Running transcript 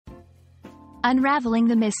Unraveling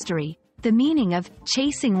the mystery, the meaning of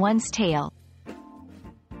chasing one's tail.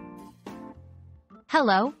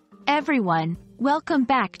 Hello, everyone. Welcome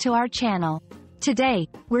back to our channel. Today,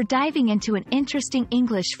 we're diving into an interesting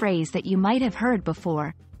English phrase that you might have heard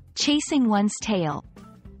before: chasing one's tail.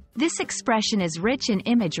 This expression is rich in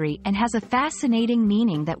imagery and has a fascinating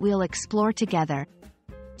meaning that we'll explore together.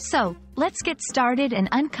 So, let's get started and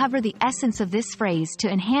uncover the essence of this phrase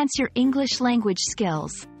to enhance your English language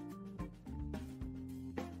skills.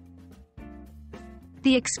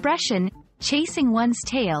 The expression, chasing one's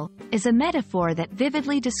tail, is a metaphor that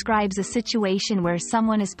vividly describes a situation where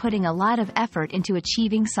someone is putting a lot of effort into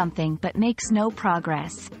achieving something but makes no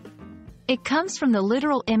progress. It comes from the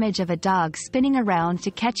literal image of a dog spinning around to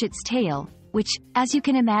catch its tail, which, as you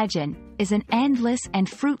can imagine, is an endless and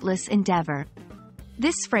fruitless endeavor.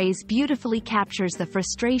 This phrase beautifully captures the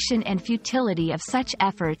frustration and futility of such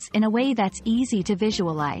efforts in a way that's easy to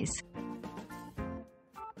visualize.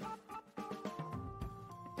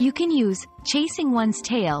 You can use chasing one's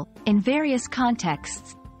tail in various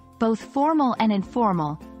contexts, both formal and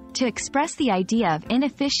informal, to express the idea of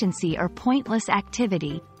inefficiency or pointless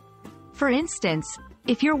activity. For instance,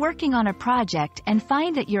 if you're working on a project and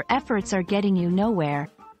find that your efforts are getting you nowhere,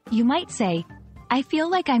 you might say, "I feel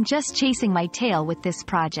like I'm just chasing my tail with this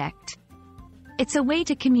project." It's a way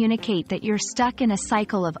to communicate that you're stuck in a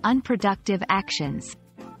cycle of unproductive actions.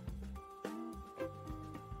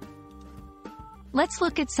 Let's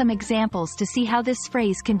look at some examples to see how this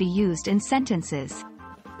phrase can be used in sentences.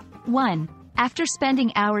 1. After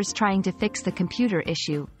spending hours trying to fix the computer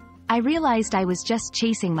issue, I realized I was just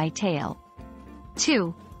chasing my tail.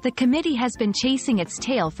 2. The committee has been chasing its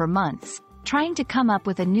tail for months, trying to come up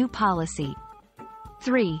with a new policy.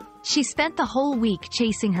 3. She spent the whole week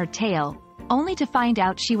chasing her tail, only to find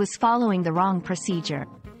out she was following the wrong procedure.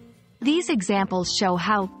 These examples show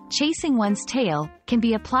how chasing one's tail can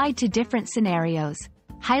be applied to different scenarios,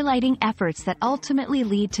 highlighting efforts that ultimately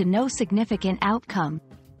lead to no significant outcome.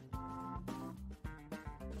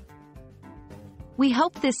 We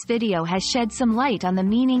hope this video has shed some light on the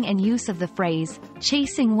meaning and use of the phrase,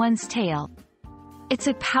 chasing one's tail. It's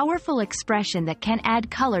a powerful expression that can add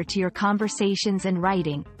color to your conversations and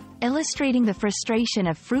writing, illustrating the frustration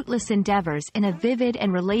of fruitless endeavors in a vivid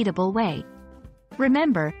and relatable way.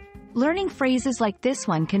 Remember, learning phrases like this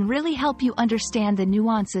one can really help you understand the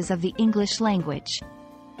nuances of the English language.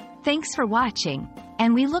 Thanks for watching,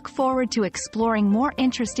 and we look forward to exploring more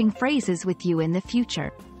interesting phrases with you in the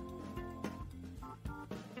future.